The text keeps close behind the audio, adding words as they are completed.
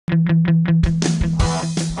I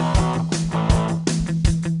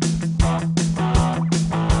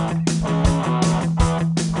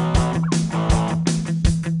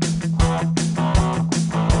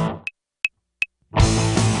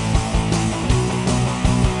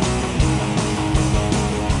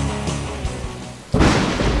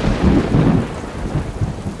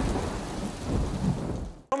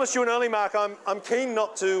promised you an early mark. I'm keen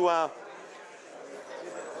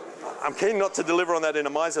not to deliver on that in a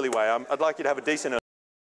miserly way. I'd like you to have a decent.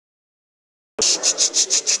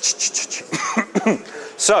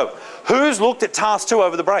 So, who's looked at task 2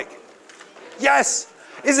 over the break? Yes.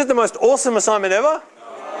 Is it the most awesome assignment ever?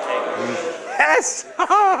 Yes.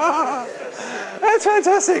 That's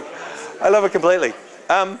fantastic. I love it completely.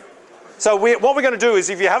 So what we're going to do is,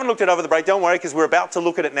 if you haven't looked at it over the break, don't worry, because we're about to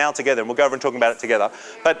look at it now together, and we'll go over and talk about it together.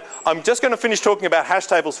 But I'm just going to finish talking about hash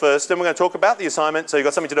tables first, then we're going to talk about the assignment, so you've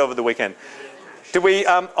got something to do over the weekend. Do we,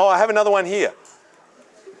 oh, I have another one here.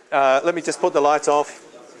 Let me just put the lights off.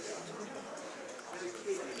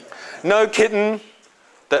 No kitten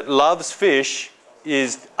that loves fish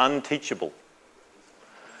is unteachable.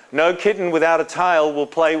 No kitten without a tail will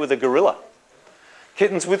play with a gorilla.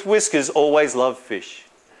 Kittens with whiskers always love fish.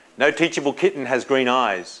 No teachable kitten has green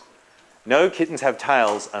eyes. No kittens have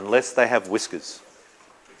tails unless they have whiskers.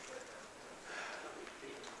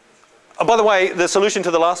 Oh, by the way, the solution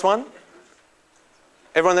to the last one?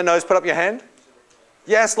 Everyone that knows, put up your hand.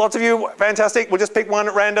 Yes, lots of you. Fantastic. We'll just pick one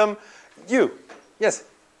at random. You. Yes.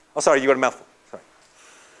 Oh, sorry, you got a mouthful. Sorry.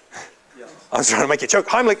 I was trying to make you choke.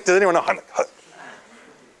 Heimlich. Does anyone know Heimlich?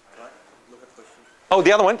 Oh,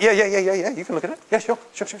 the other one? Yeah. You can look at it. Yeah, sure.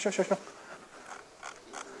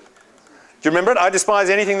 Do you remember it? I despise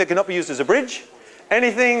anything that cannot be used as a bridge.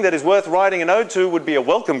 Anything that is worth writing an ode to would be a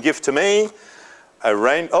welcome gift to me.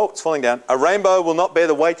 Oh, it's falling down. A rainbow will not bear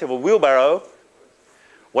the weight of a wheelbarrow.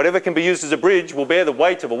 Whatever can be used as a bridge will bear the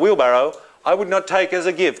weight of a wheelbarrow. I would not take as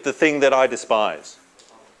a gift the thing that I despise.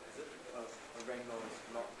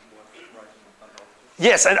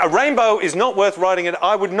 Yes, and a rainbow is not worth writing it.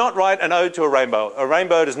 I would not write an ode to a rainbow. A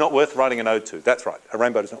rainbow is not worth writing an ode to. That's right. A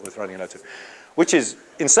rainbow is not worth writing an ode to. Which is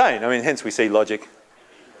insane. I mean, hence we see logic,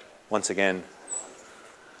 once again,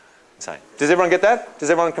 insane. Does everyone get that? Does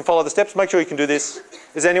everyone can follow the steps? Make sure you can do this.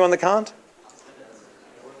 Is there anyone that can't?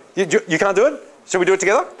 You can't do it? Shall we do it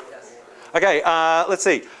together? Yes. Okay, let's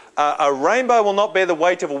see. A rainbow will not bear the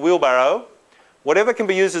weight of a wheelbarrow. Whatever can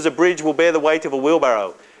be used as a bridge will bear the weight of a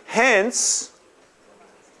wheelbarrow. Hence,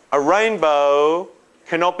 a rainbow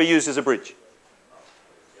cannot be used as a bridge.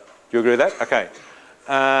 Do you agree with that? Okay.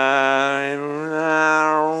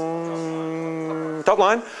 Top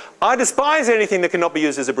line. I despise anything that cannot be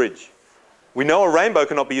used as a bridge. We know a rainbow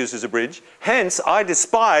cannot be used as a bridge. Hence, I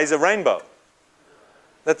despise a rainbow.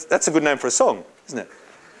 That's a good name for a song, isn't it?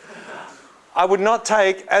 I would not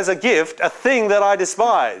take as a gift a thing that I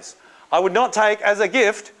despise. I would not take as a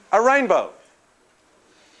gift a rainbow.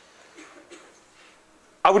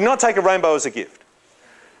 I would not take a rainbow as a gift.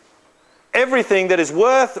 Everything that is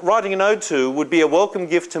worth writing an ode to would be a welcome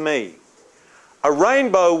gift to me. A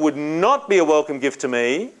rainbow would not be a welcome gift to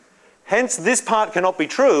me. Hence, this part cannot be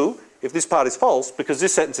true if this part is false, because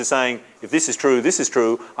this sentence is saying, if this is true, this is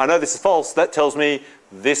true. I know this is false. That tells me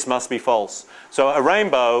this must be false. So a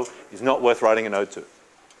rainbow is not worth writing an ode to.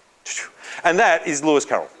 And that is Lewis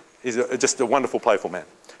Carroll. He's just a wonderful, playful man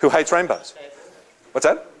who hates rainbows. What's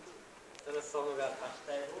that? Is that a song about hash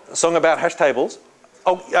tables? A song about hash tables?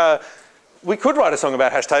 Oh, we could write a song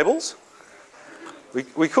about hash tables.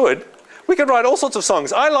 We could. We could write all sorts of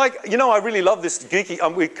songs. I really love this geeky,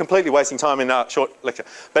 we're completely wasting time in our short lecture,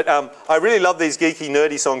 but I really love these geeky,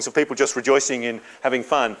 nerdy songs of people just rejoicing in having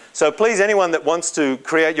fun. So please, anyone that wants to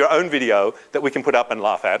create your own video that we can put up and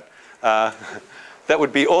laugh at, that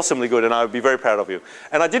would be awesomely good, and I would be very proud of you.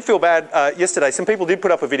 And I did feel bad yesterday. Some people did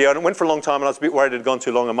put up a video, and it went for a long time, and I was a bit worried it had gone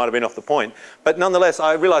too long and might have been off the point. But nonetheless,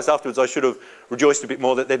 I realised afterwards I should have rejoiced a bit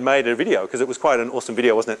more that they'd made a video, because it was quite an awesome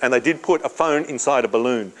video, wasn't it? And they did put a phone inside a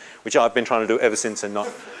balloon, which I've been trying to do ever since and not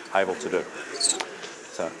able to do.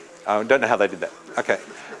 So I don't know how they did that. Okay.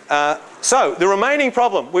 So the remaining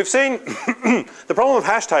problem, we've seen the problem of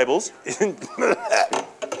hash tables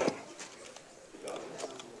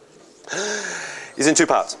is in two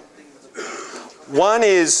parts. One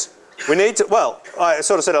is we need to, well, I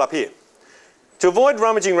sort of set it up here. To avoid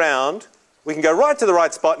rummaging round, we can go right to the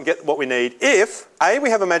right spot and get what we need if, A, we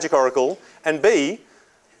have a magic oracle, and B,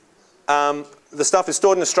 the stuff is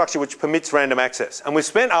stored in a structure which permits random access. And we've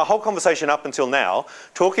spent our whole conversation up until now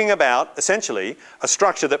talking about, essentially, a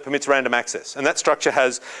structure that permits random access. And that structure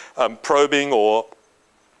has probing or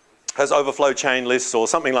has overflow chain lists or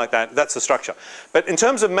something like that. That's the structure. But in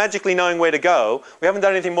terms of magically knowing where to go, we haven't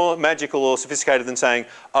done anything more magical or sophisticated than saying,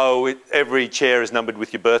 oh, every chair is numbered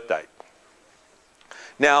with your birth date.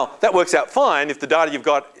 Now, that works out fine if the data you've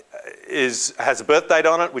got has a birth date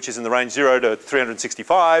on it, which is in the range 0 to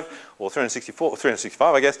 365, or 364, or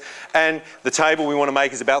 365, I guess, and the table we want to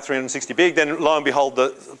make is about 360 big, then lo and behold, the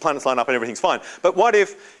planets line up and everything's fine. But what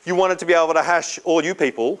if you wanted to be able to hash all you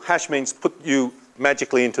people? Hash means put you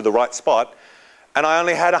magically into the right spot, and I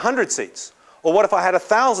only had 100 seats. Or what if I had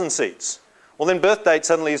 1,000 seats? Well, then birth date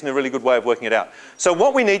suddenly isn't a really good way of working it out. So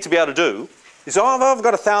what we need to be able to do is, oh, I've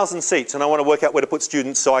got 1,000 seats and I want to work out where to put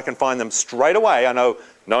students so I can find them straight away. I know,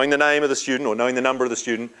 knowing the name of the student or knowing the number of the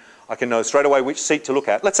student, I can know straight away which seat to look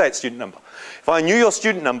at. Let's say it's student number. If I knew your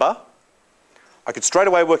student number, I could straight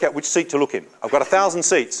away work out which seat to look in. I've got 1,000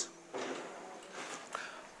 seats.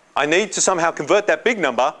 I need to somehow convert that big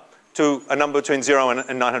number to a number between 0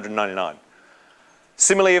 and 999.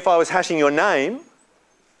 Similarly, if I was hashing your name,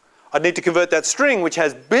 I'd need to convert that string, which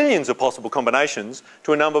has billions of possible combinations,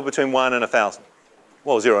 to a number between 1 and 1,000.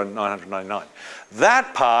 Well, 0 and 999.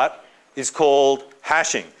 That part is called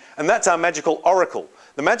hashing, and that's our magical oracle.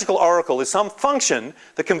 The magical oracle is some function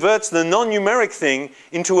that converts the non-numeric thing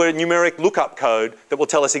into a numeric lookup code that will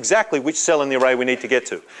tell us exactly which cell in the array we need to get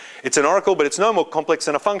to. It's an oracle, but it's no more complex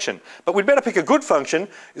than a function. But we'd better pick a good function.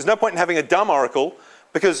 There's no point in having a dumb oracle,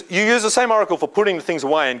 because you use the same oracle for putting the things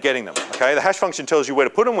away and getting them. Okay? The hash function tells you where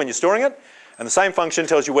to put them when you're storing it, and the same function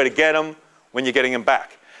tells you where to get them when you're getting them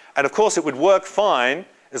back. And of course, it would work fine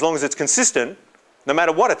as long as it's consistent, no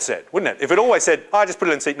matter what it said, wouldn't it? If it always said, oh, I just put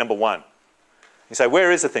it in seat number 1. You say,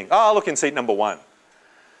 where is the thing? Oh, look in seat number 1.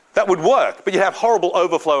 That would work, but you'd have horrible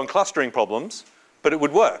overflow and clustering problems, but it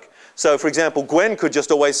would work. So, for example, Gwen could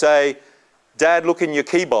just always say, Dad, look in your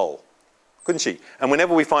key bowl, couldn't she? And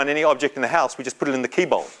whenever we find any object in the house, we just put it in the key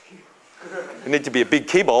bowl. It need to be a big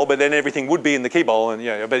key bowl, but then everything would be in the key bowl.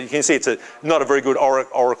 And, but you can see it's not a very good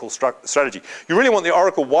oracle strategy. You really want the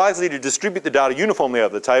oracle wisely to distribute the data uniformly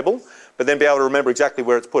over the table, but then be able to remember exactly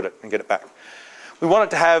where it's put it and get it back. We want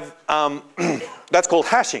it to have, that's called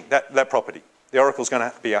hashing, that property. The oracle is going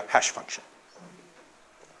to be a hash function.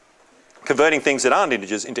 Converting things that aren't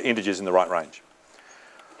integers into integers in the right range.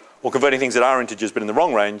 Or converting things that are integers but in the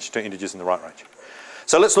wrong range to integers in the right range.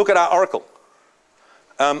 So let's look at our oracle.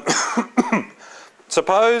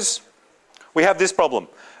 Suppose we have this problem.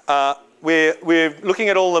 We're looking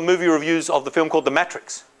at all the movie reviews of the film called The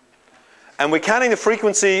Matrix. And we're counting the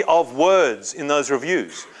frequency of words in those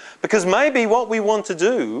reviews. Because maybe what we want to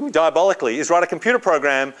do, diabolically, is write a computer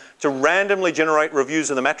program to randomly generate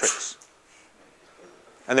reviews of The Matrix.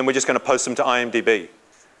 And then we're just going to post them to IMDb.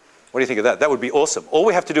 What do you think of that? That would be awesome. All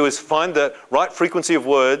we have to do is find the right frequency of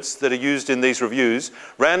words that are used in these reviews,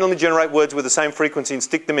 randomly generate words with the same frequency and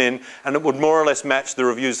stick them in, and it would more or less match the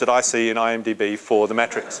reviews that I see in IMDb for The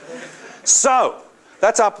Matrix. So,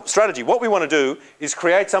 that's our strategy. What we want to do is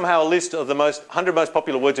create somehow a list of the 100 most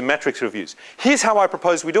popular words in Matrix reviews. Here's how I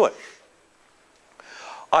propose we do it.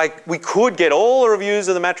 We could get all the reviews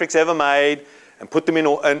of The Matrix ever made and put them in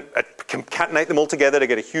and concatenate them all together to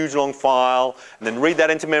get a huge long file, and then read that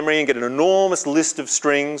into memory and get an enormous list of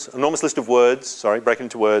strings, enormous list of words, sorry, break it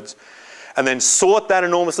into words, and then sort that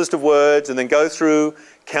enormous list of words and then go through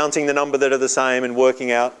counting the number that are the same and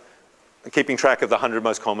working out, keeping track of the 100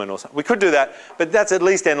 most common or something. We could do that, but that's at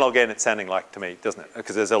least n log n it's sounding like to me, doesn't it?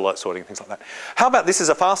 Because there's a lot of sorting and things like that. How about this is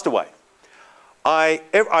a faster way? I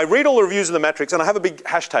read all the reviews of The Matrix and I have a big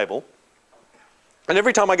hash table, and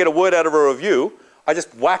every time I get a word out of a review, I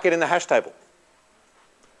just whack it in the hash table.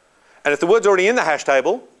 And if the word's already in the hash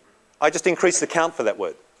table, I just increase the count for that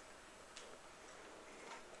word.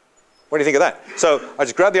 What do you think of that? So I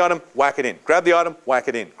just grab the item, whack it in. Grab the item, whack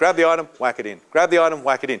it in. Grab the item, whack it in. Grab the item,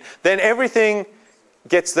 whack it in. Then everything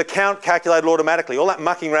gets the count calculated automatically. All that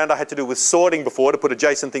mucking around I had to do with sorting before to put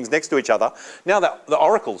adjacent things next to each other. Now that the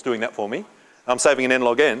oracle's doing that for me, I'm saving an n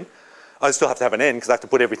log n. I still have to have an n because I have to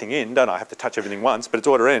put everything in, don't I? I have to touch everything once, but it's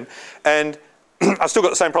order n. And I've still got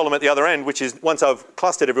the same problem at the other end, which is once I've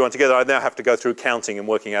clustered everyone together, I now have to go through counting and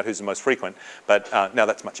working out who's the most frequent. But now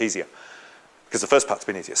that's much easier because the first part's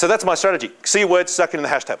been easier. So that's my strategy. See a word, stuck it in the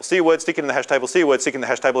hash table. See a word, stick it in the hash table. See a word, stick it in the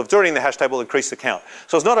hash table. If it's already in the hash table, increase the count.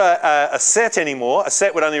 So it's not a set anymore. A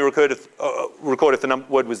set would only record if the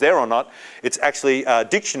word was there or not. It's actually a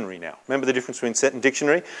dictionary now. Remember the difference between set and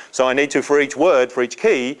dictionary? So I need to, for each word, for each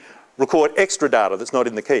key, record extra data that's not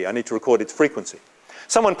in the key. I need to record its frequency.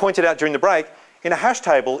 Someone pointed out during the break, in a hash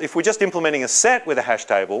table, if we're just implementing a set with a hash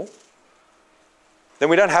table, then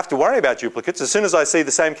we don't have to worry about duplicates. As soon as I see the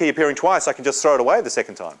same key appearing twice, I can just throw it away the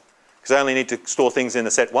second time, because I only need to store things in a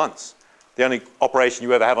set once. The only operation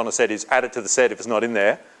you ever have on a set is add it to the set if it's not in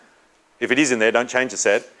there. If it is in there, don't change the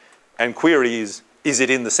set. And query is it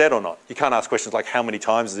in the set or not? You can't ask questions like how many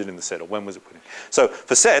times is it in the set or when was it put in. So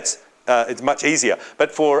for sets, it's much easier.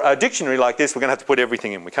 But for a dictionary like this, we're going to have to put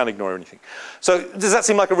everything in. We can't ignore anything. So does that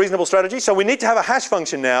seem like a reasonable strategy? So we need to have a hash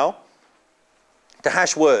function now to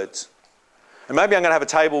hash words. And maybe I'm going to have a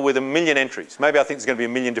table with 1 million entries. Maybe I think there's going to be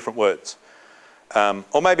 1 million different words.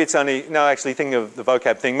 Or maybe it's only, no, actually thinking of the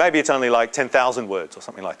vocab thing, maybe it's only like 10,000 words or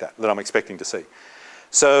something like that I'm expecting to see.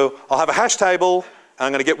 So I'll have a hash table, and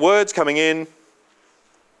I'm going to get words coming in,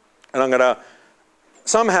 and I'm going to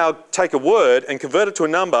somehow take a word and convert it to a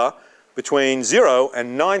number between 0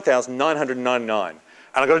 and 9,999. And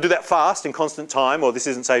I've got to do that fast in constant time, or this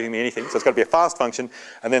isn't saving me anything. So it's got to be a fast function,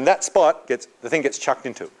 and then that spot the thing gets chucked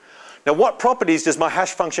into. Now, what properties does my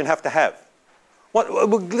hash function have to have?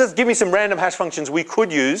 Let's give me some random hash functions we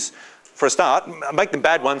could use for a start. Make them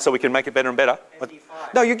bad ones so we can make it better and better.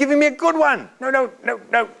 MD5. No, you're giving me a good one. No. No,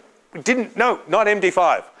 not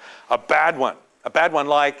MD5. A bad one. A bad one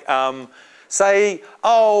like, say,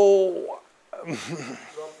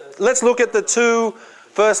 let's look at the 2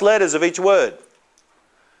 first letters of each word.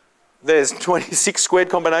 There's 26 squared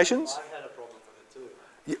combinations. I've had a problem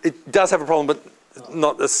with it too. It does have a problem, but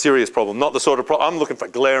not a serious problem. Not the sort of problem. I'm looking for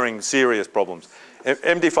glaring, serious problems.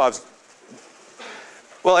 MD5's...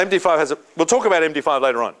 Well, MD5 has we'll talk about MD5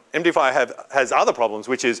 later on. MD5 has other problems,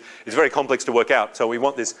 which is it's very complex to work out. So we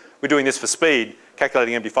want this, we're doing this for speed.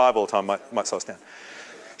 Calculating MD5 all the time might slow us down.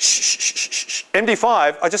 Shh.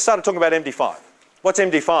 MD5, I just started talking about MD5. What's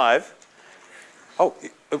MD5? Oh,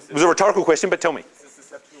 it was a rhetorical question, but tell me. Is this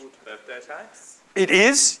susceptible to birthday attacks? It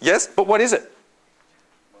is, yes, but what is it?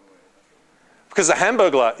 Because the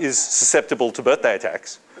Hamburglar is susceptible to birthday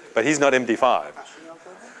attacks, but he's not MD5.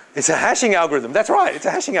 It's a hashing algorithm. That's right, it's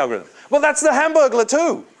a hashing algorithm. Well, that's the Hamburglar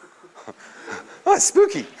too. Oh, it's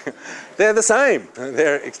spooky. They're the same.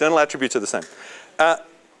 Their external attributes are the same.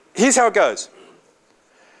 Here's how it goes.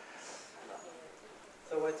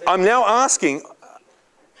 I'm now asking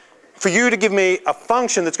for you to give me a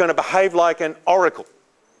function that's going to behave like an oracle.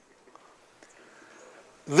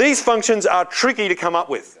 These functions are tricky to come up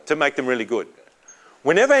with to make them really good.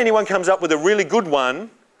 Whenever anyone comes up with a really good one,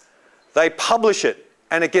 they publish it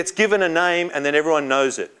and it gets given a name and then everyone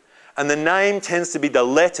knows it. And the name tends to be the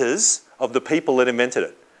letters of the people that invented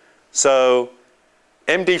it. So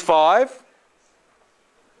MD5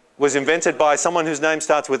 was invented by someone whose name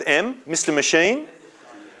starts with M, Mr. Machine,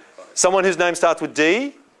 someone whose name starts with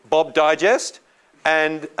D, Bob Digest,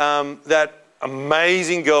 and that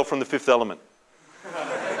amazing girl from The Fifth Element.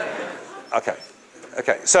 Okay.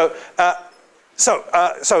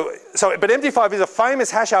 But MD5 is a famous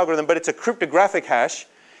hash algorithm, but it's a cryptographic hash,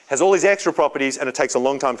 has all these extra properties, and it takes a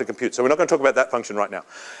long time to compute. So we're not going to talk about that function right now.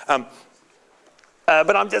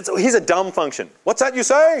 Here's a dumb function. What's that you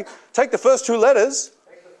say? Take the first 2 letters.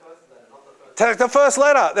 Take the first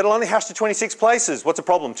letter. That'll only hash to 26 places. What's the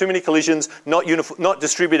problem? Too many collisions, not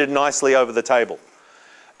distributed nicely over the table.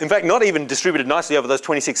 In fact, not even distributed nicely over those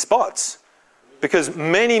 26 spots. Because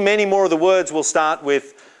many, many more of the words will start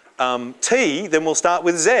with T than will start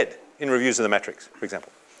with Z in reviews of the matrix, for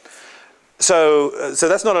example. So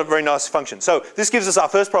that's not a very nice function. So this gives us our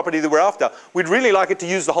first property that we're after. We'd really like it to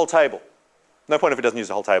use the whole table. No point if it doesn't use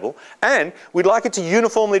the whole table. And we'd like it to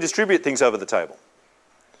uniformly distribute things over the table.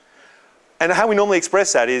 And how we normally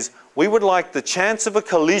express that is we would like the chance of a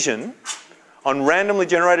collision on randomly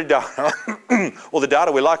generated data, or the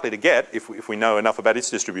data we're likely to get if we know enough about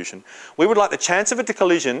its distribution. We would like the chance of a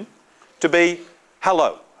collision to be how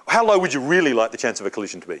low? How low would you really like the chance of a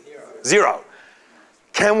collision to be? 0.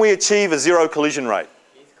 Can we achieve a 0 collision rate?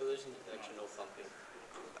 Needs collision detection or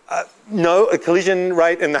something. No, a collision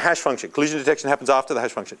rate in the hash function. Collision detection happens after the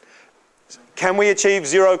hash function. Can we achieve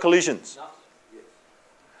 0 collisions? No.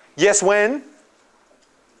 Yes, when?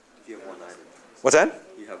 If you have 1 item. What's that?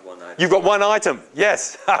 You have 1 item. You've got 1 item.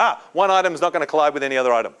 Yes. One item is not going to collide with any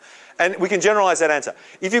other item. And we can generalize that answer.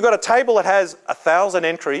 If you've got a table that has 1,000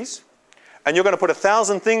 entries and you're going to put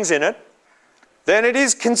 1,000 things in it, then it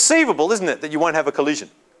is conceivable, isn't it, that you won't have a collision.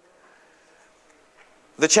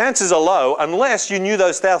 The chances are low unless you knew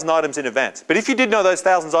those 1,000 items in advance. But if you did know those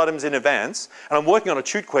 1,000 items in advance, and I'm working on a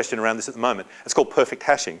tute question around this at the moment, it's called perfect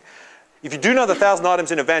hashing. If you do know the 1,000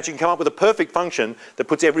 items in advance, you can come up with a perfect function that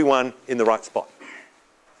puts everyone in the right spot.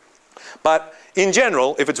 But in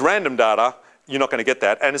general, if it's random data, you're not going to get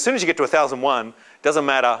that. And as soon as you get to 1,001, it doesn't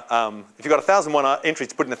matter. If you've got 1,001 entries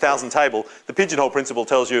to put in a 1,000 table, the pigeonhole principle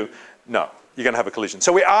tells you, no, you're going to have a collision.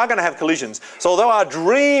 So we are going to have collisions. So although our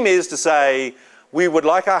dream is to say we would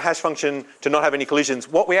like our hash function to not have any collisions,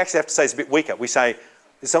 what we actually have to say is a bit weaker. We say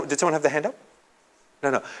Did someone have their hand up?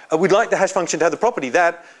 No. We'd like the hash function to have the property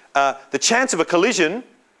that the chance of a collision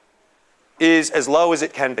is as low as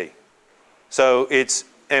it can be. So it's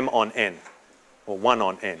m on n, or 1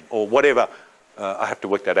 on n, or whatever. I have to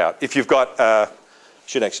work that out. If you've got,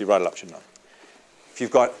 should actually write it up, shouldn't I? If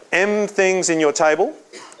you've got m things in your table,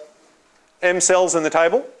 m cells in the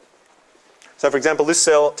table. So for example, this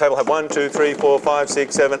table had 1, 2, 3, 4, 5,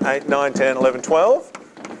 6, 7, 8, 9, 10, 11, 12.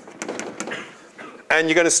 And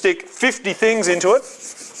you're going to stick 50 things into it.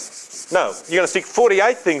 No, you're going to stick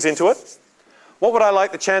 48 things into it. What would I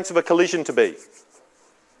like the chance of a collision to be?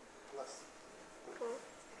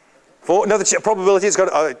 4? No, the probability has got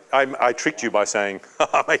to, I tricked you by saying,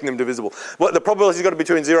 making them divisible. Well, the probability has got to be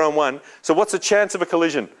between 0 and 1. So what's the chance of a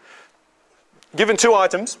collision? Given two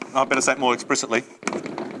items, I better say it more explicitly,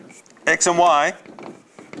 x and y,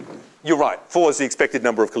 you're right. 4 is the expected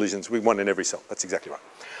number of collisions. We want in every cell. That's exactly right.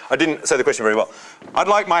 I didn't say the question very well. I'd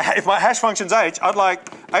like if my hash function's h, I'd like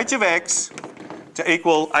h of x to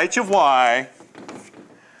equal h of y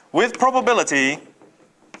with probability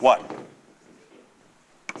what?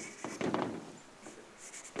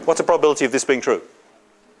 What's the probability of this being true?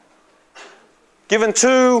 Given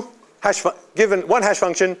one hash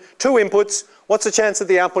function, 2 inputs, what's the chance that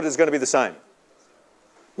the output is going to be the same?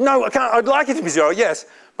 No, I can't. I'd like it to be 0, yes,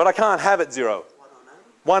 but I can't have it 0.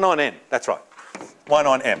 1 on n, that's right. 1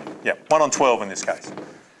 on m, yeah, 1 on 12 in this case.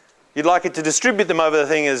 You'd like it to distribute them over the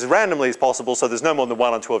thing as randomly as possible, so there's no more than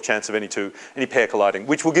 1 on 12 chance of any pair colliding,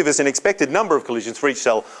 which will give us an expected number of collisions for each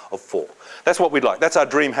cell of 4. That's what we'd like. That's our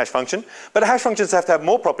dream hash function. But hash functions have to have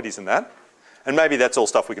more properties than that. And maybe that's all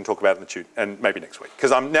stuff we can talk about in the tune, and maybe next week.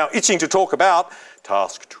 Because I'm now itching to talk about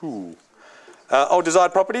task 2.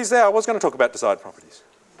 Desired properties there. I was going to talk about desired properties.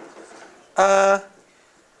 And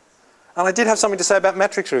I did have something to say about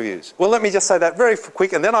matrix reviews. Well, let me just say that very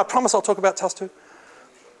quick, and then I promise I'll talk about task 2.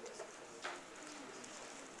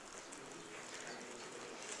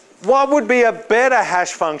 What would be a better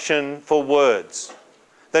hash function for words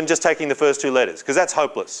than just taking the first 2 letters? Because that's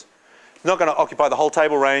hopeless. It's not going to occupy the whole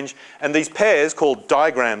table range. And these pairs called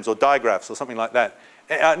digrams or digraphs or something like that.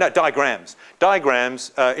 No, digrams.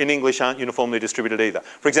 Digrams in English aren't uniformly distributed either.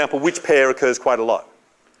 For example, which pair occurs quite a lot?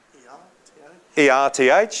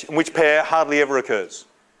 ER-TH. And which pair hardly ever occurs?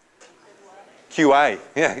 QA.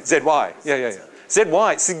 Yeah, ZY. Yeah.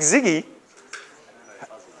 ZY. Ziggy.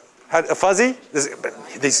 Had a fuzzy?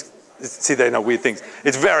 See, they know weird things.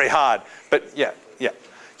 It's very hard. But yeah.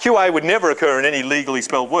 QA would never occur in any legally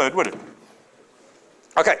spelled word, would it?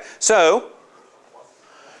 Okay, so.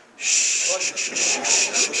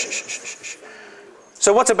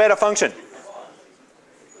 So what's a better function?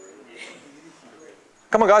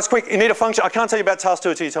 Come on, guys, quick. You need a function. I can't tell you about task 2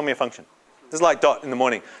 until you tell me a function. This is like Dot in the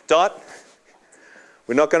morning. Dot,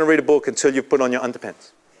 we're not going to read a book until you've put on your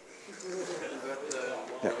underpants.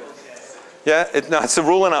 Yeah, it's a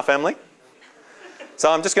rule in our family.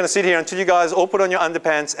 So I'm just going to sit here until you guys all put on your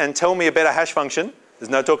underpants and tell me a better hash function. There's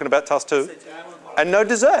no talking about task 2. And no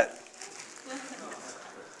dessert.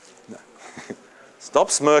 No. Stop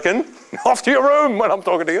smirking. Off to your room when I'm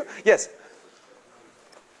talking to you. Yes?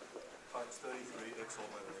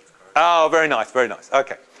 Oh, very nice, very nice.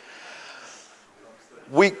 Okay.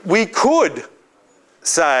 We could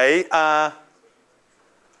say...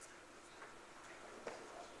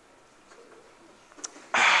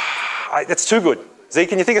 that's too good. Z,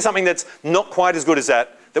 can you think of something that's not quite as good as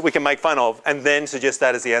that we can make fun of and then suggest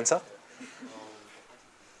that as the answer?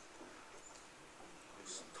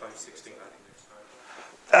 Times 16 adding next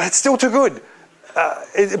time. It's still too good.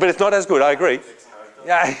 But it's not as good, I agree.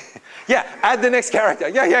 Yeah, add the next character.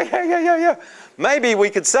 Yeah. Maybe we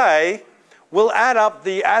could say, we'll add up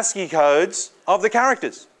the ASCII codes of the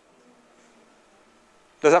characters.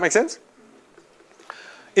 Does that make sense?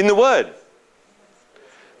 In the word.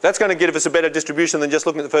 That's going to give us a better distribution than just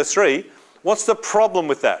looking at the first 3. What's the problem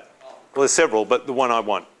with that? Well, there's several, but the one I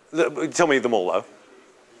want. Tell me them all, though.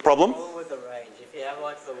 Problem? Problem with the range. If you have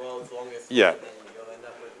like the world's longest, yeah. then you'll end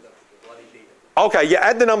up with the bloody big. Okay, yeah,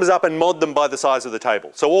 add the numbers up and mod them by the size of the table.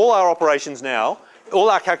 So all our operations now, all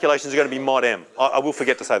our calculations are going to be mod m. I will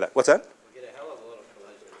forget to say that. What's that? We'll get a hell of a lot of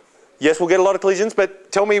collisions. Yes, we'll get a lot of collisions,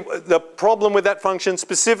 but tell me the problem with that function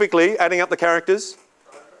specifically, adding up the characters.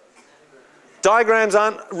 Diagrams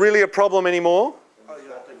aren't really a problem anymore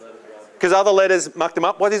because other letters muck them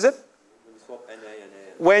up. What is it?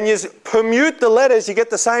 When you permute the letters, you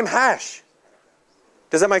get the same hash.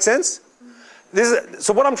 Does that make sense?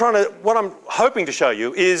 So what I'm hoping to show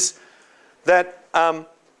you is that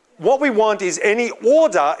what we want is any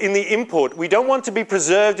order in the input. We don't want to be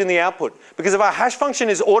preserved in the output. Because if our hash function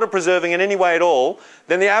is order preserving in any way at all,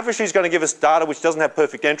 then the average tree is going to give us data which doesn't have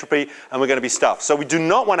perfect entropy, and we're going to be stuffed. So we do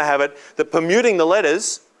not want to have it that permuting the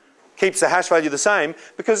letters keeps the hash value the same,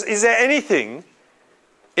 because is there anything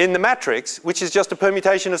in the matrix which is just a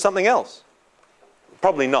permutation of something else?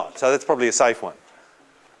 Probably not. So that's probably a safe one.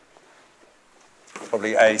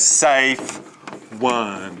 Probably a safe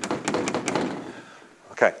one.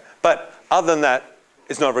 Okay. But other than that,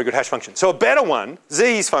 it's not a very good hash function. So a better one,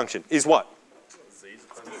 Z's function, is what?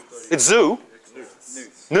 It's zoo.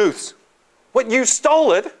 Newths. What, you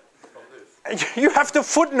stole it? You have to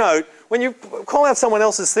footnote when you call out someone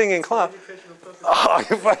else's thing in class. Oh,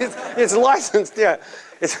 it's licensed, yeah.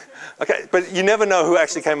 Okay, but you never know who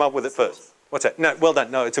actually came up with it first. What's that? No, well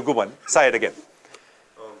done. No, it's a good one. Say it again.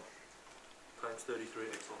 Times 33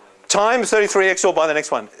 XOR. Times 33 XOR by the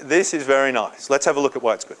next one. This is very nice. Let's have a look at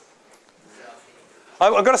why it's good.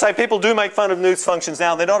 I've got to say, people do make fun of Newth's functions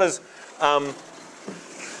now. They're not as...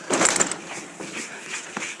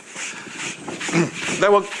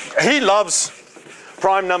 he loves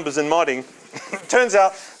prime numbers and modding. Turns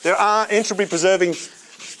out there are entropy preserving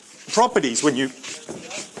properties when you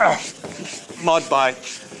mod by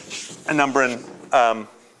a number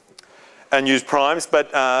and use primes,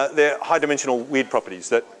 but they're high dimensional weird properties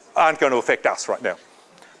that aren't going to affect us right now.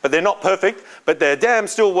 But they're not perfect, but they're damn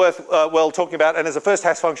still worth well talking about, and as a first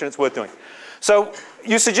hash function it's worth doing. So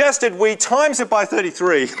you suggested we times it by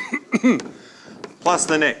 33 plus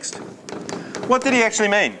the next. What did he actually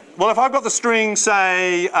mean? Well, if I've got the string,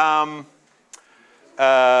 say,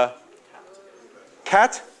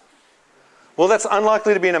 cat, well, that's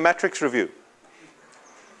unlikely to be in a matrix review.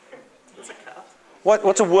 What's a cat?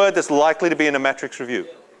 What's a word that's likely to be in a matrix review?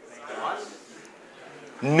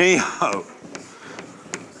 Neo.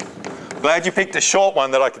 Glad you picked a short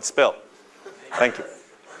one that I could spell. Thank you.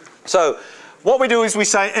 So what we do is we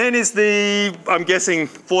say n is the, I'm guessing,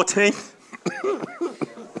 14th.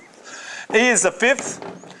 E is the 5th,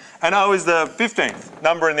 and O is the 15th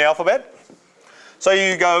number in the alphabet. So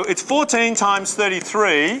you go, it's 14 times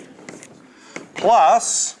 33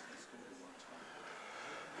 plus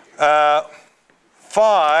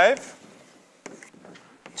 5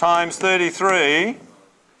 times 33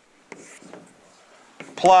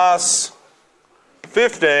 plus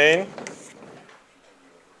 15.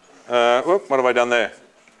 Whoop, what have I done there?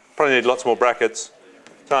 Probably need lots more brackets.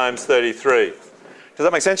 Times 33. Does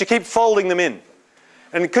that make sense? You keep folding them in.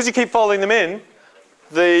 And because you keep folding them in,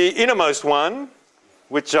 the innermost one,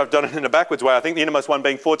 which I've done it in a backwards way, I think the innermost one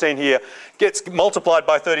being 14 here, gets multiplied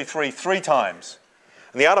by 33 3 times.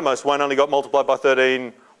 And the outermost one only got multiplied by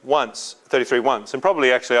 33 once. And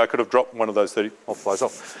probably actually I could have dropped one of those 30 multiplies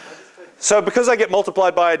off. So because I get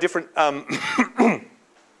multiplied by a different,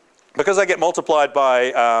 because I get multiplied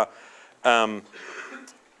by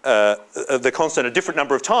the constant a different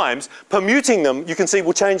number of times, permuting them, you can see,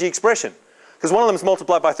 will change the expression. Because one of them is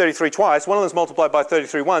multiplied by 33 twice, one of them is multiplied by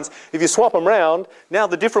 33 once. If you swap them round, now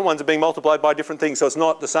the different ones are being multiplied by different things, so it's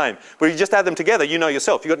not the same. But if you just add them together, you know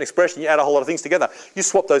yourself. You've got an expression, you add a whole lot of things together. You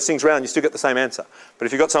swap those things around, you still get the same answer. But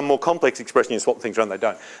if you've got some more complex expression, you swap things around, they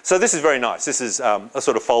don't. So this is very nice. This is a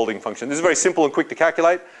sort of folding function. This is very simple and quick to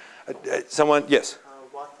calculate. Someone, yes?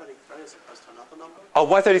 Y33 is opposed to another number? Oh,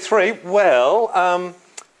 Y33? Well,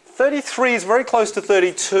 33 is very close to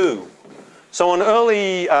 32. So on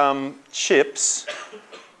early chips,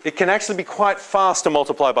 it can actually be quite fast to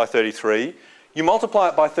multiply by 33. You multiply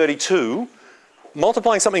it by 32.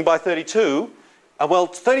 Multiplying something by 32, well,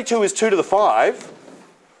 32 is 2 to the 5.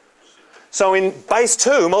 So in base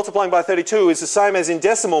 2, multiplying by 32 is the same as in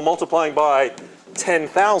decimal multiplying by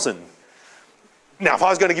 10,000. Now, if I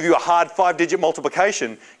was going to give you a hard 5-digit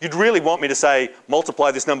multiplication, you'd really want me to say,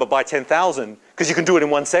 multiply this number by 10,000, because you can do it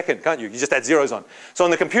in 1 second, can't you? You just add zeros on. So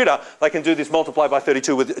on the computer, they can do this multiply by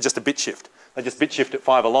 32 with just a bit shift. They just bit shift it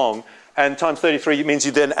 5 along, and times 33 means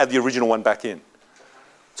you then add the original one back in.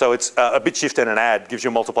 So it's a bit shift and an add gives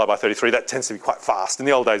you a multiply by 33. That tends to be quite fast. In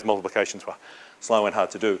the old days, multiplications were slow and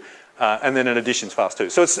hard to do. And then an addition's fast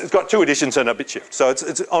too. So it's got 2 additions and a bit shift. So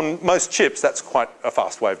it's on most chips, that's quite a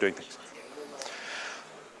fast way of doing things.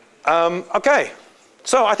 Okay,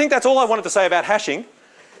 so I think that's all I wanted to say about hashing.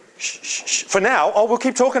 For now, we'll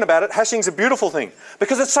keep talking about it. Hashing's a beautiful thing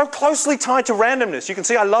because it's so closely tied to randomness. You can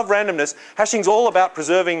see I love randomness. Hashing's all about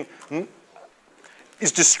preserving,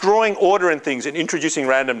 is destroying order in things and introducing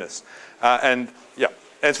randomness. And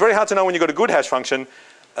it's very hard to know when you've got a good hash function.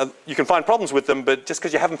 You can find problems with them, but just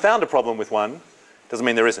because you haven't found a problem with one doesn't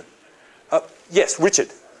mean there isn't. Yes,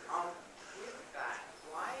 Richard.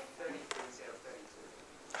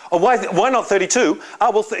 Oh, why not 32?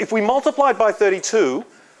 Well, if we multiplied by 32,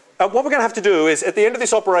 what we're going to have to do is, at the end of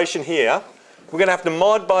this operation here, we're going to have to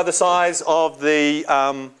mod by the size of the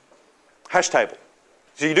hash table.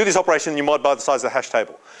 So you do this operation and you mod by the size of the hash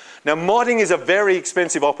table. Now, modding is a very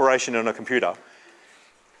expensive operation on a computer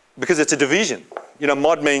because it's a division. You know,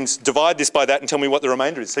 mod means divide this by that and tell me what the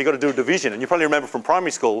remainder is. So you've got to do a division. And you probably remember from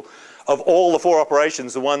primary school, of all the 4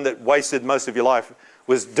 operations, the one that wasted most of your life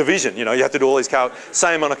was division. You know, you have to do all these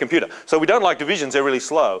same on a computer. So we don't like divisions, they're really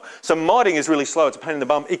slow. So modding is really slow, it's a pain in the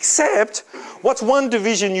bum, except what's one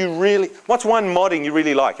modding you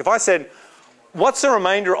really like? If I said, what's the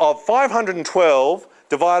remainder of 512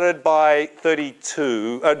 divided by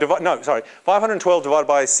 32, 512 divided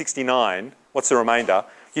by 69, what's the remainder?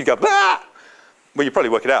 You'd go, bah! Well, you'd probably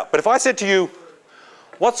work it out. But if I said to you,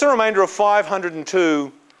 what's the remainder of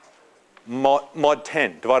 502 mod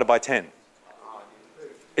 10 divided by 10?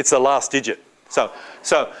 It's the last digit. So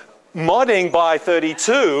modding by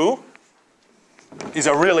 32 is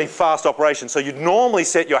a really fast operation. So you'd normally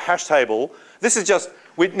set your hash table. This is just,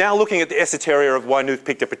 we're now looking at the esoteria of why Knuth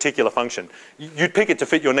picked a particular function. You'd pick it to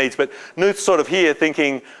fit your needs, but Knuth's sort of here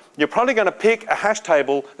thinking, you're probably going to pick a hash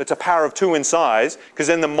table that's a power of 2 in size, because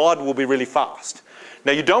then the mod will be really fast.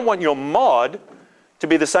 Now, you don't want your mod to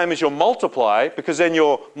be the same as your multiply, because then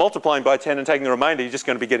you're multiplying by 10 and taking the remainder, you're just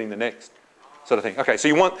going to be getting the next sort of thing. Okay, so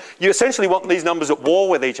you essentially want these numbers at war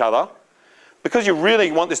with each other. Because you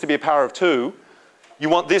really want this to be a power of 2, you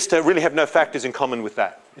want this to really have no factors in common with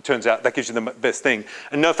that. It turns out that gives you the best thing.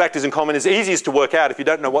 And no factors in common is easiest to work out if you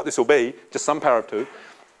don't know what this will be, just some power of 2.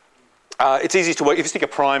 It's easiest to work. If you stick a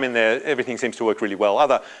prime in there, everything seems to work really well.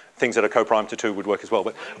 Other things that are co-prime to 2 would work as well,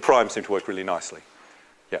 but primes seem to work really nicely.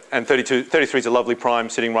 Yeah, and 33 is a lovely prime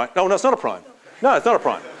sitting right. No, it's not a prime. No, it's not a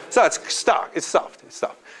prime. So it's stuck. It's stuffed. It's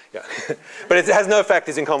stuffed. Yeah, but it has no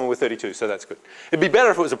factors in common with 32, so that's good. It'd be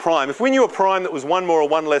better if it was a prime. If we knew a prime that was 1 more or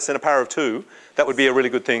 1 less than a power of 2, that would be a really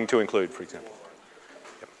good thing to include, for example.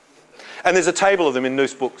 Yep. And there's a table of them in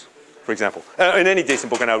Knuth's books, for example. In any decent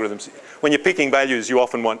book on algorithms, when you're picking values, you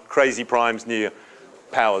often want crazy primes near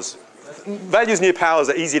powers. Values near powers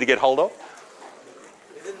are easy to get hold of.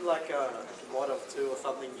 Isn't like a mod of 2 or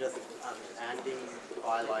something just ANDing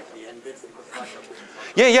by like the n bits?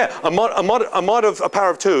 Yeah. A mod of a power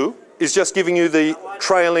of 2 is just giving you the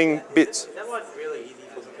trailing bits. Is that why it's really easy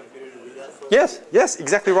for the computer to do that? Yes,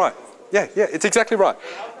 exactly right. Yeah, it's exactly right.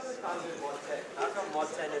 How come mod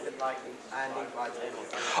 10 isn't like ANDing by 10 or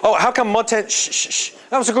something? Oh, how come mod 10? Shh.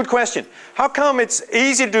 That was a good question. How come it's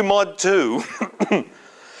easy to do mod 2,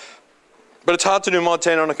 but it's hard to do mod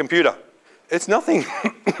 10 on a computer? It's nothing.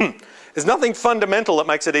 There's nothing fundamental that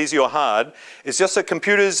makes it easy or hard. It's just that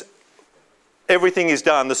computers, everything is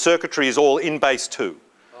done. The circuitry is all in base 2.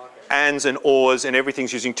 Ands and ors and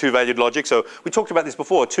everything's using 2-valued logic. So we talked about this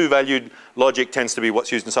before. 2-valued logic tends to be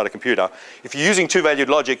what's used inside a computer. If you're using 2-valued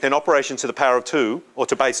logic, then operations to the power of 2 or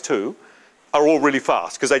to base 2 are all really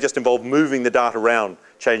fast because they just involve moving the data around,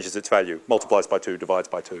 changes its value, multiplies by 2, divides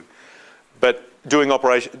by 2. But doing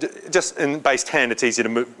operation, just in base 10, it's easy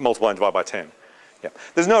to multiply and divide by 10. Yeah.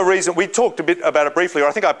 There's no reason, we talked a bit about it briefly, or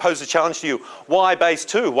I think I posed a challenge to you. Why base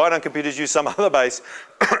 2? Why don't computers use some other base?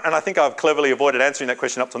 And I think I've cleverly avoided answering that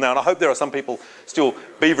question up till now, and I hope there are some people still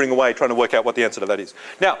beavering away trying to work out what the answer to that is.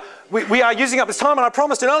 Now, we are using up this time, and I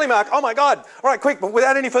promised an early mark. Oh my God. All right, quick, but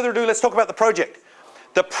without any further ado, let's talk about the project.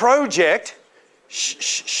 The project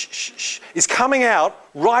is coming out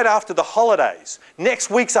right after the holidays.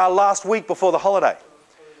 Next week's our last week before the holiday.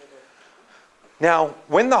 Now,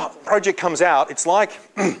 when the project comes out, it's like,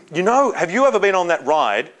 you know, have you ever been on that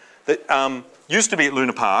ride that used to be at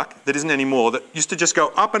Luna Park, that isn't anymore, that used to just go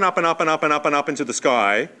up and up and up and up and up and up into the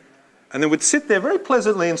sky, and then would sit there very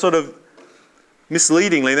pleasantly and sort of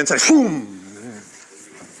misleadingly, and then say, boom.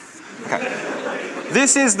 Okay.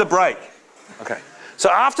 This is the break. Okay. So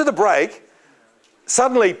after the break,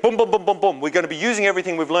 suddenly, boom, boom, boom, boom, boom, we're going to be using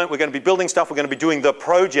everything we've learned, we're going to be building stuff, we're going to be doing the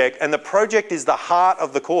project, and the project is the heart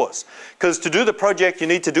of the course. Because to do the project, you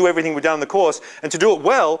need to do everything we've done in the course, and to do it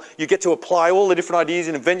well, you get to apply all the different ideas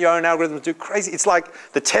and invent your own algorithms, do crazy, it's like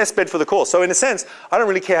the test bed for the course. So in a sense, I don't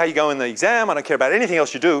really care how you go in the exam, I don't care about anything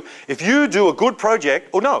else you do. If you do a good project,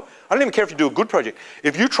 or no, I don't even care if you do a good project.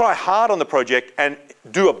 If you try hard on the project and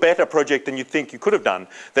do a better project than you think you could have done,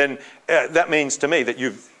 then that means to me that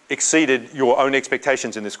you've exceeded your own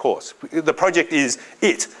expectations in this course. The project is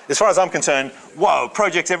it. As far as I'm concerned, whoa,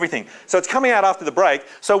 project's everything. So it's coming out after the break.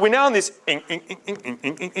 So we're now in this It's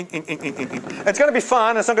going to be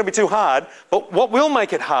fun, it's not going to be too hard, but what will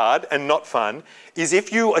make it hard and not fun is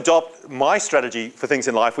if you adopt my strategy for things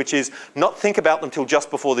in life, which is not think about them till just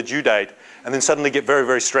before the due date and then suddenly get very,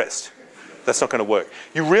 very stressed. That's not going to work.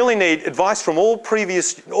 You really need advice from all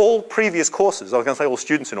previous courses. I was going to say all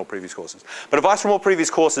students in all previous courses. But advice from all previous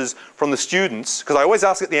courses from the students, because I always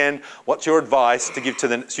ask at the end, what's your advice to give to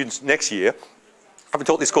the students next year? I haven't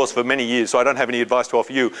taught this course for many years, so I don't have any advice to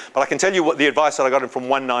offer you. But I can tell you what the advice that I got from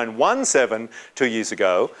 1917 2 years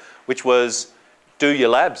ago, which was do your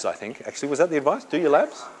labs, I think. Actually, was that the advice? Do your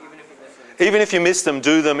labs? Even if you miss them,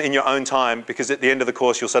 do them in your own time, because at the end of the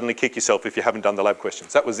course, you'll suddenly kick yourself if you haven't done the lab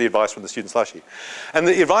questions. That was the advice from the students last year. And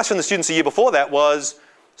the advice from the students the year before that was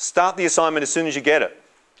start the assignment as soon as you get it.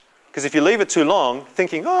 Because if you leave it too long,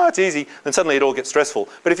 thinking, oh, it's easy, then suddenly it all gets stressful.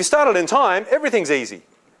 But if you start it in time, everything's easy.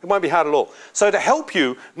 It won't be hard at all. So to help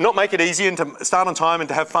you not make it easy and to start on time and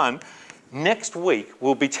to have fun, next week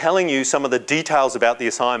we'll be telling you some of the details about the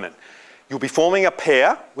assignment. You'll be forming a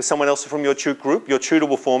pair with someone else from your tutor group. Your tutor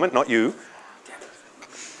will form it, not you.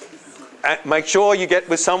 And make sure you get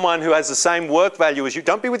with someone who has the same work value as you.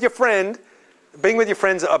 Don't be with your friend. Being with your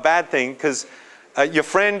friends is a bad thing, because your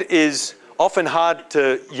friend is often hard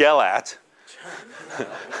to yell at,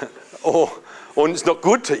 or it's not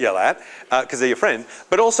good to yell at, because they're your friend.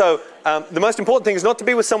 But also, the most important thing is not to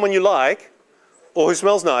be with someone you like, or who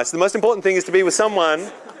smells nice. The most important thing is to be with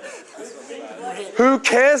someone who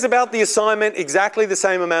cares about the assignment exactly the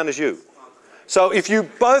same amount as you. So if you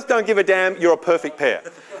both don't give a damn, you're a perfect pair.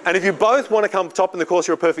 And if you both want to come top in the course,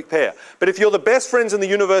 you're a perfect pair. But if you're the best friends in the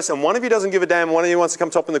universe and one of you doesn't give a damn and one of you wants to come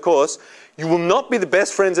top in the course, you will not be the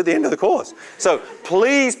best friends at the end of the course. So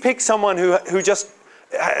please pick someone who just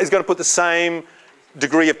is going to put the same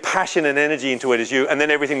degree of passion and energy into it as you, and then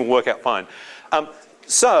everything will work out fine.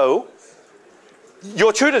 So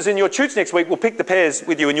your tutors in your tutes next week will pick the pairs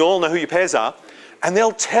with you, and you all know who your pairs are, and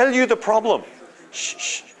they'll tell you the problem. Shh,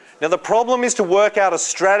 shh. Now the problem is to work out a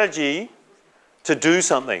strategy to do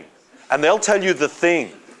something, and they'll tell you the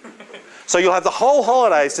thing. So you'll have the whole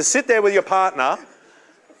holidays to sit there with your partner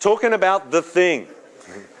talking about the thing.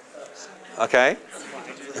 Okay?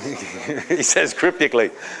 He says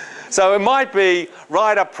cryptically. So it might be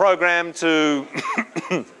write a program to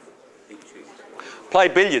play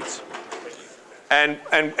billiards and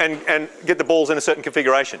get the balls in a certain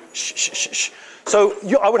configuration. Shh, shh, shh, shh. So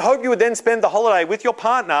I would hope you would then spend the holiday with your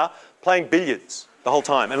partner playing billiards the whole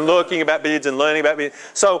time and lurking about billiards and learning about billiards.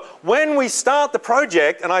 So when we start the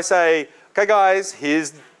project and I say, okay guys,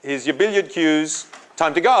 here's your billiard cues,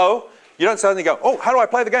 time to go, you don't suddenly go, oh, how do I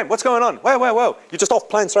play the game? What's going on? Whoa, whoa, whoa. You're just off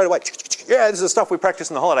playing straight away. Yeah, this is the stuff we practice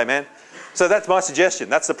in the holiday, man. So that's my suggestion.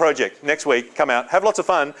 That's the project. Next week, come out, have lots of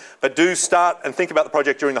fun, but do start and think about the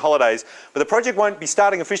project during the holidays. But the project won't be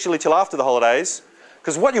starting officially till after the holidays,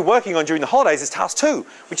 because what you're working on during the holidays is task 2,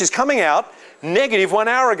 which is coming out negative 1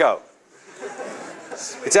 hour ago.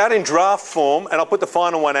 It's out in draft form, and I'll put the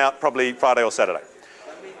final one out probably Friday or Saturday.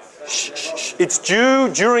 Shh, shh, shh. It's due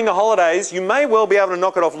during the holidays. You may well be able to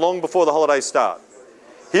knock it off long before the holidays start.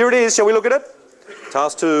 Here it is. Shall we look at it?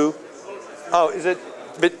 Task 2. Oh, is it?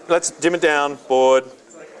 Let's dim it down. Board.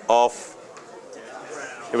 Off.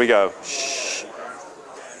 Here we go. Shh.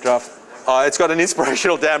 Draft. Oh, it's got an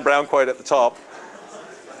inspirational Dan Brown quote at the top.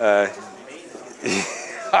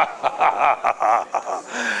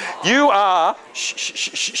 You are,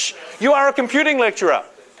 you are a computing lecturer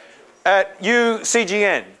at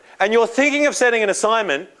UCGN, and you're thinking of setting an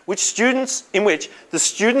assignment in which the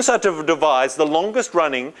students are to devise the longest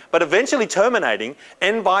running but eventually terminating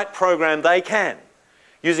n-byte program they can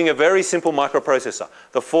using a very simple microprocessor,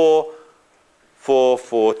 the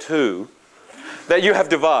 4442 that you have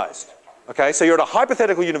devised. Okay, so you're at a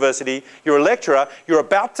hypothetical university, you're a lecturer, you're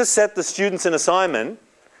about to set the students an assignment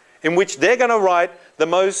in which they're going to write the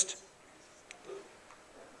most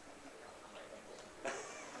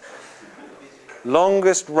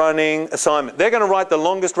longest running assignment. They're going to write the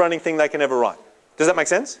longest running thing they can ever write. Does that make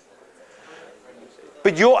sense?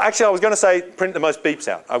 But actually I was going to say print the most beeps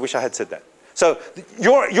out. I wish I had said that. So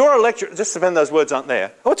you're a lecturer, just pretend those words aren't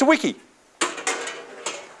there. Oh, it's a wiki.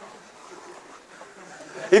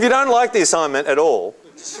 If you don't like the assignment at all,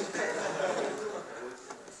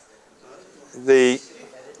 the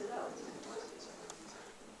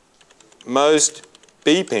most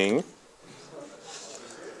beeping.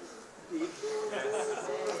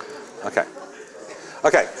 Okay.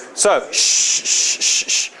 Okay, so shh, shh, shh,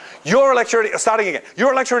 shh. You're a lecturer, starting again.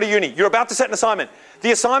 You're a lecturer at a uni. You're about to set an assignment.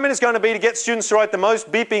 The assignment is going to be to get students to write the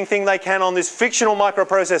most beeping thing they can on this fictional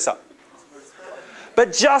microprocessor.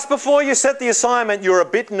 But just before you set the assignment, you're a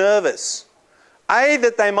bit nervous. A,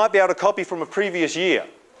 that they might be able to copy from a previous year.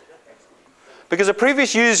 Because a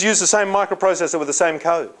previous year's used the same microprocessor with the same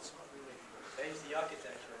codes.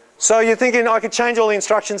 So you're thinking, I could change all the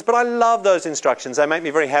instructions, but I love those instructions. They make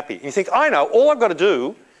me very happy. And you think, I know, all I've got to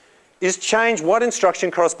do is change what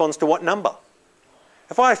instruction corresponds to what number.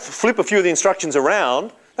 If I flip a few of the instructions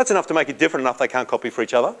around, that's enough to make it different enough they can't copy for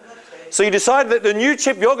each other. So you decide that the new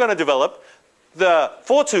chip you're going to develop, the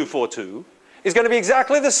 4242, is going to be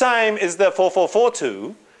exactly the same as the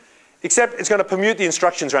 4442, except it's going to permute the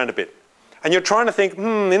instructions around a bit. And you're trying to think,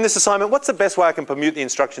 in this assignment, what's the best way I can permute the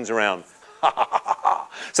instructions around?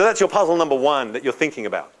 So that's your puzzle number one that you're thinking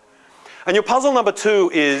about. And your puzzle number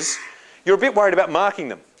two is you're a bit worried about marking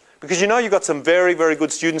them. Because you know you've got some very, very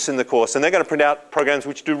good students in the course and they're going to print out programs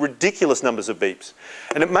which do ridiculous numbers of beeps.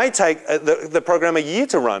 And it may take the program a year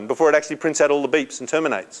to run before it actually prints out all the beeps and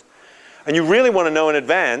terminates. And you really want to know in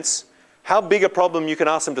advance how big a problem you can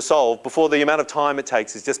ask them to solve before the amount of time it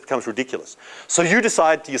takes just becomes ridiculous. So you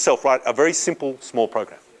decide to yourself, write a very simple, small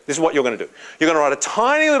program. This is what you're going to do. You're going to write a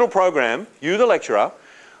tiny little program, you the lecturer,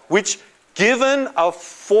 which given a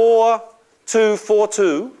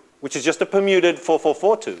 4242, which is just a permuted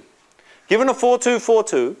 4442, given a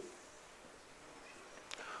 4242,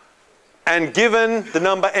 and given the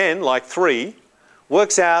number n, like 3,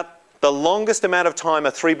 works out the longest amount of time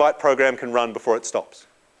a 3-byte program can run before it stops.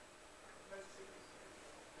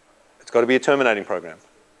 It's got to be a terminating program.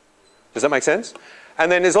 Does that make sense? And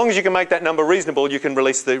then as long as you can make that number reasonable, you can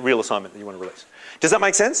release the real assignment that you want to release. Does that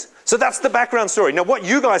make sense? So that's the background story. Now what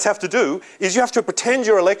you guys have to do is you have to pretend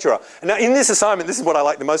you're a lecturer. And now in this assignment, this is what I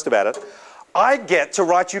like the most about it. I get to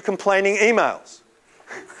write you complaining emails.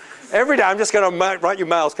 Every day I'm just going to write you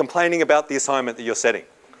mails complaining about the assignment that you're setting.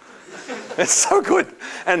 It's so good.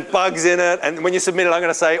 And bugs in it. And when you submit it, I'm going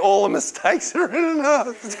to say all the mistakes are in it.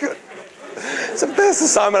 Oh, it's good. It's the best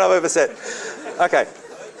assignment I've ever set. Okay.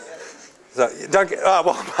 So don't get,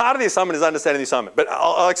 well, part of the assignment is understanding the assignment. But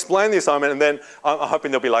I'll explain the assignment and then I'm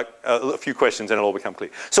hoping there'll be like a few questions and it'll all become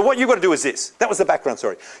clear. So what you've got to do is this. That was the background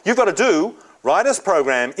story. You've got to write a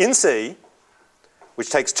program in C which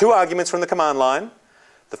takes 2 arguments from the command line.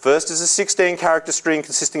 The first is a 16-character string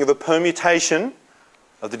consisting of a permutation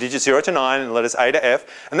of the digits 0 to 9 and letters A to F.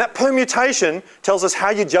 And that permutation tells us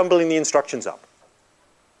how you're jumbling the instructions up.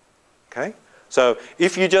 Okay? So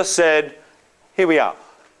if you just said, here we are.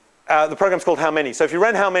 The program's called how many. So if you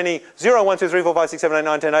ran how many 0, 1, 2, 3, 4, 5, 6, 7, 8,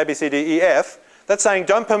 9, 10, A, B, C, D, E, F, that's saying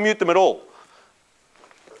don't permute them at all.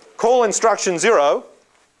 Call instruction 0.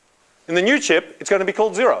 In the new chip, it's going to be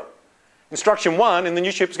called 0. Instruction 1 in the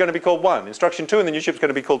new chip is going to be called 1. Instruction 2 in the new chip is going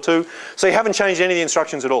to be called 2. So you haven't changed any of the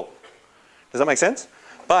instructions at all. Does that make sense?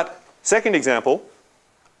 But second example,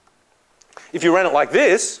 if you ran it like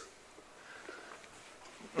this,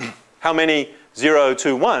 how many 0,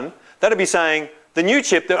 2, 1, that'd be saying the new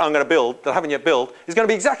chip that I'm going to build, that I haven't yet built, is going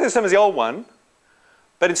to be exactly the same as the old one,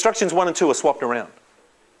 but instructions 1 and 2 are swapped around.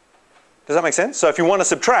 Does that make sense? So if you want to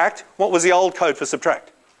subtract, what was the old code for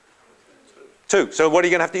subtract? 2. So what are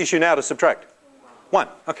you going to have to issue now to subtract? 1.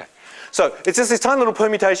 Okay. So it's just this tiny little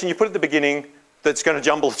permutation you put at the beginning that's going to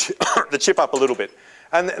jumble the chip up a little bit.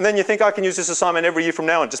 And then you think I can use this assignment every year from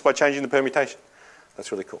now on just by changing the permutation.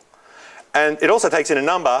 That's really cool. And it also takes in a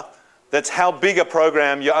number that's how big a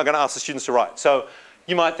program you are going to ask the students to write. So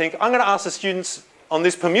you might think, I'm going to ask the students on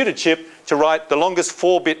this permuted chip to write the longest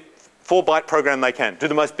 4-byte program they can, do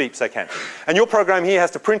the most beeps they can. And your program here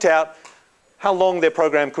has to print out how long their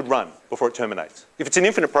program could run before it terminates. If it's an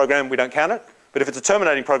infinite program, we don't count it. But if it's a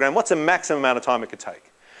terminating program, what's the maximum amount of time it could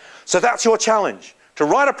take? So that's your challenge, to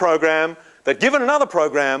write a program that, given another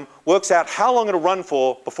program, works out how long it'll run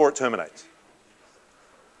for before it terminates.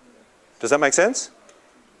 Does that make sense?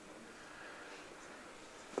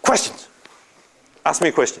 Questions? Ask me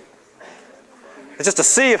a question. It's just a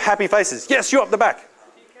sea of happy faces. Yes, you up the back.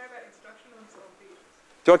 Do you care about instructions or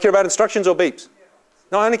beeps? Do I care about instructions or beeps? Yeah.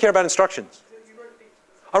 No, I only care about instructions. You wrote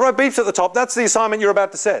beeps. I wrote beeps at the top. That's the assignment you're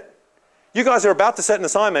about to set. You guys are about to set an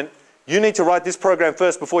assignment. You need to write this program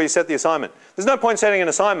first before you set the assignment. There's no point setting an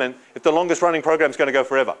assignment if the longest running program is going to go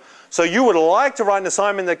forever. So you would like to write an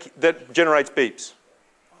assignment that generates beeps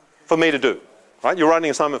for me to do. Right? You're writing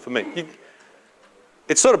an assignment for me.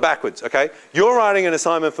 It's sort of backwards, okay? You're writing an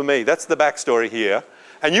assignment for me. That's the backstory here.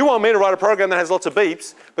 And you want me to write a program that has lots of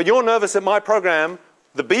beeps, but you're nervous that my program,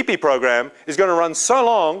 the beepy program, is going to run so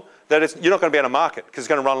long that you're not going to be able to mark it because it's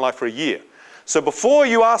going to run like for a year. So before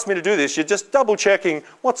you ask me to do this, you're just double checking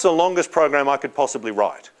what's the longest program I could possibly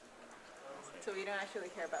write. So we don't actually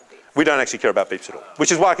care about beeps? We don't actually care about beeps at all,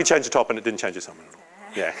 which is why I could change the top and it didn't change the assignment at all.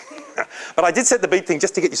 Yeah. But I did set the beep thing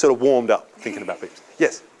just to get you sort of warmed up thinking about beeps.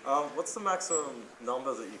 Yes? What's the maximum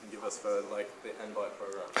number that you can give us for like the n-byte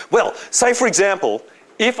program? Well, say for example,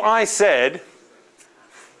 if I said,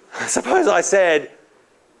 suppose I said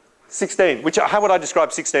 16, which, how would I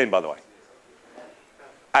describe 16 by the way?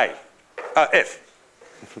 F. F.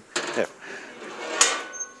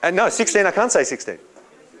 And no, 16, I can't say 16.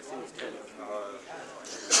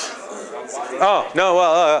 Oh, no,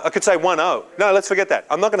 well, I could say 10. No, let's forget that.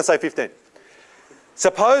 I'm not going to say 15.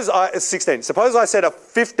 Suppose 16. Suppose I said a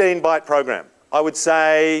 15-byte program. I would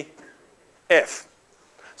say F.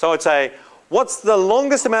 So I would say, what's the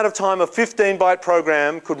longest amount of time a 15-byte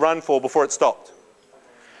program could run for before it stopped?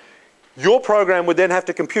 Your program would then have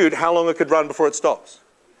to compute how long it could run before it stops.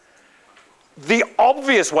 The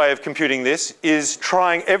obvious way of computing this is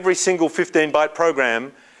trying every single 15-byte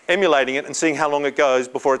program, emulating it and seeing how long it goes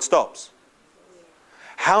before it stops.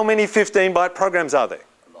 How many 15-byte programs are there?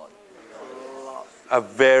 A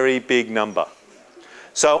very big number.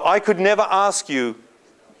 So I could never ask you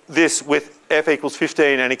this with f equals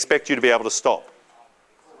 15 and expect you to be able to stop.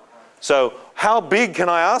 So how big can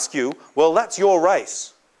I ask you? Well, that's your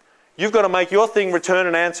race. You've got to make your thing return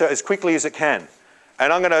an answer as quickly as it can.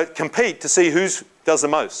 And I'm going to compete to see who does the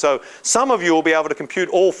most. So some of you will be able to compute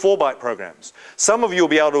all 4-byte programs. Some of you will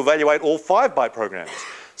be able to evaluate all 5-byte programs.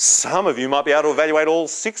 Some of you might be able to evaluate all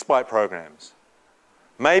 6-byte programs.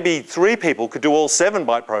 Maybe 3 people could do all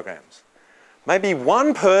 7-byte programs. Maybe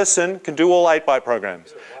 1 person can do all 8-byte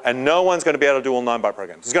programs. And no one's going to be able to do all 9-byte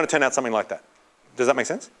programs. It's going to turn out something like that. Does that make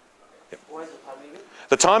sense? Yep. What is the time limit?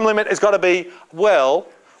 The time limit has got to be, well,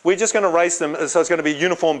 we're just going to race them, so it's going to be a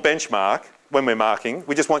uniform benchmark when we're marking.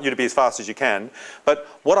 We just want you to be as fast as you can. But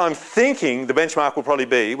what I'm thinking the benchmark will probably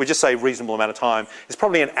be, we just say reasonable amount of time, is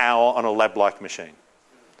probably an hour on a lab-like machine.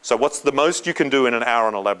 So what's the most you can do in an hour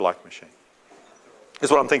on a lab-like machine? Is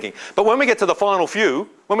what I'm thinking. But when we get to the final few,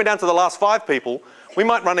 when we're down to the last 5 people, we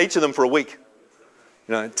might run each of them for a week,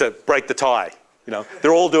 you know, to break the tie. You know,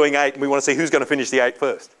 they're all doing 8 and we want to see who's going to finish the 8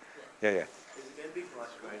 first. Yeah. Is it going to be like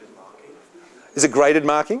graded marking? Is it graded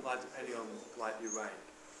marking? Like depending on like your rank?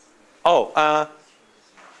 Oh,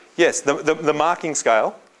 yes, the marking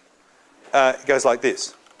scale goes like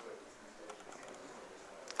this.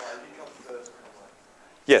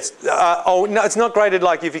 Yes. Oh, no, it's not graded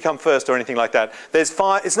like if you come first or anything like that. There's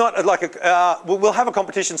 5, it's not like a, we'll have a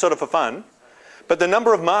competition sort of for fun, but the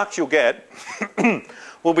number of marks you'll get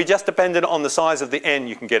will be just dependent on the size of the N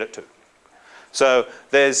you can get it to. So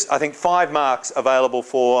there's, I think, 5 marks available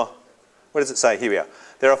for, what does it say? Here we are.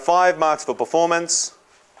 There are 5 marks for performance,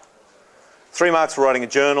 3 marks for writing a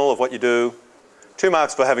journal of what you do, 2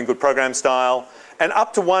 marks for having good program style, and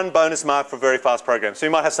up to 1 bonus mark for very fast programs. So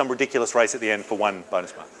you might have some ridiculous race at the end for 1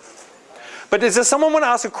 bonus mark. But does someone want to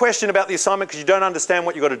ask a question about the assignment because you don't understand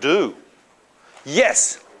what you've got to do?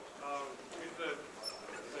 Yes? With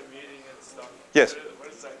the muting and stuff, Yes. where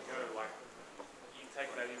does that go? Like, you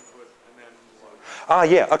take that input and then what? Ah,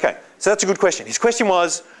 yeah, okay. So that's a good question. His question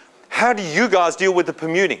was, how do you guys deal with the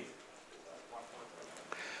permuting?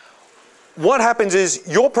 What happens is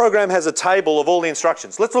your program has a table of all the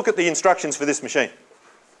instructions. Let's look at the instructions for this machine.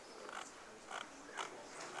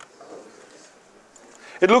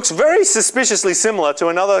 It looks very suspiciously similar to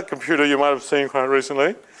another computer you might have seen quite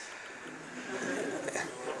recently.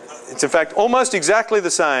 It's in fact almost exactly the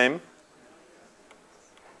same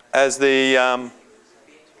as the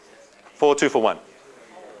 4-2-for-1.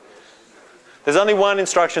 There's only one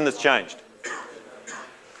instruction that's changed.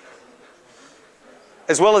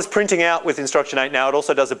 As well as printing out with instruction 8 now, it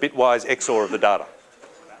also does a bitwise XOR of the data.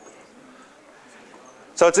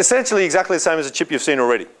 So it's essentially exactly the same as a chip you've seen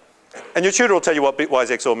already. And your tutor will tell you what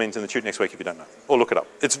bitwise XOR means in the tute next week if you don't know. Or look it up.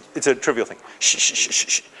 It's a trivial thing. Shh, shh, shh, shh,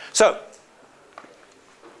 shh. So,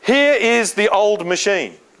 here is the old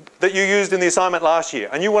machine that you used in the assignment last year.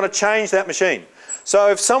 And you want to change that machine. So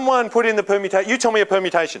if someone put in the permutation, you tell me a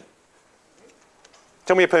permutation.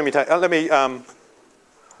 Tell me a permutation.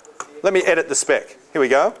 Let me edit the spec. Here we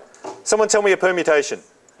go. Someone tell me a permutation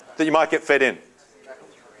that you might get fed in.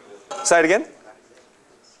 Say it again.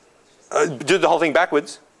 Do the whole thing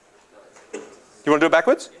backwards. You want to do it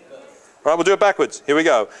backwards? All right, we'll do it backwards. Here we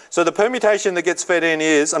go. So the permutation that gets fed in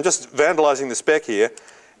is, I'm just vandalising the spec here,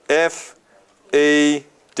 F, E,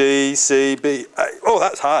 D, C, B, A. Oh,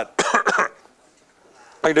 that's hard. I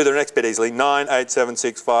can do the next bit easily. 9, 8, 7,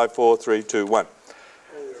 6, 5, 4, 3, 2, 1.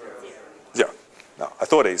 0. No, I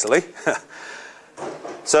thought easily.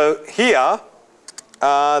 So here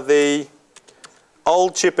are the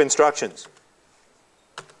old chip instructions.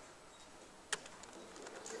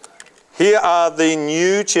 Here are the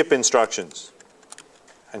new chip instructions.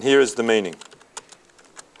 And here is the meaning.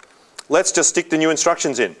 Let's just stick the new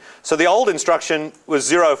instructions in. So the old instruction was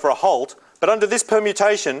 0 for a halt, but under this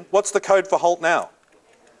permutation, what's the code for halt now?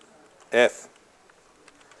 F.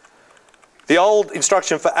 The old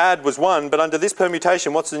instruction for add was 1, but under this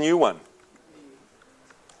permutation, what's the new one?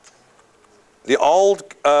 The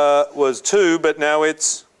old was 2, but now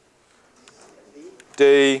it's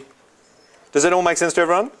D. Does it all make sense to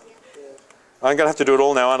everyone? Yeah. I'm going to have to do it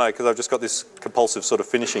all now, aren't I? Because I've just got this compulsive sort of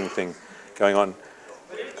finishing thing going on.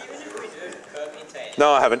 But even if we do permutate.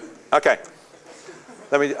 No, I haven't. Okay.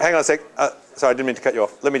 Let me, hang on a sec. Sorry, I didn't mean to cut you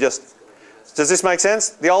off. Let me just, does this make sense?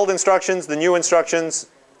 The old instructions, the new instructions,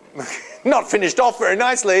 not finished off very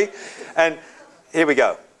nicely. And here we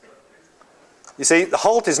go. You see, the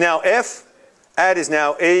halt is now F, add is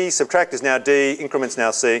now E, subtract is now D, increment's now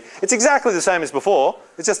C. It's exactly the same as before.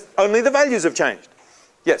 It's just only the values have changed.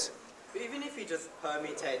 Yes? But even if we just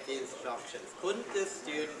permutate the instructions, couldn't the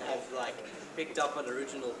student have like picked up an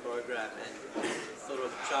original program and sort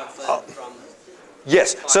of translated from...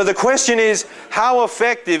 Yes. So the question is, how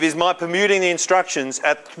effective is my permuting the instructions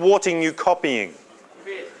at thwarting you copying?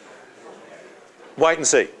 Wait and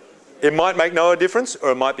see. It might make no difference,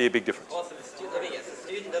 or it might be a big difference. Also, let me guess, the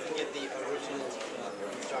student doesn't get the original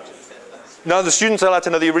instruction set. No, the students are allowed to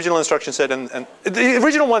know the original instruction set, and the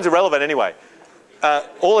original one's irrelevant anyway.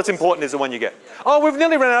 All that's important is the one you get. Oh, we've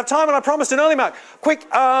nearly run out of time, and I promised an early mark. Quick,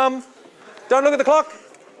 don't look at the clock.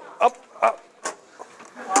 Up.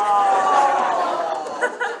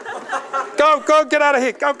 Go, get out of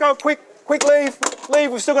here. Go, quick, leave.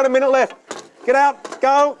 We've still got a minute left. Get out,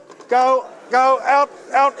 go, out,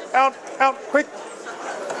 quick.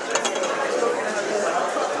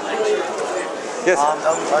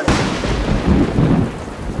 Yes.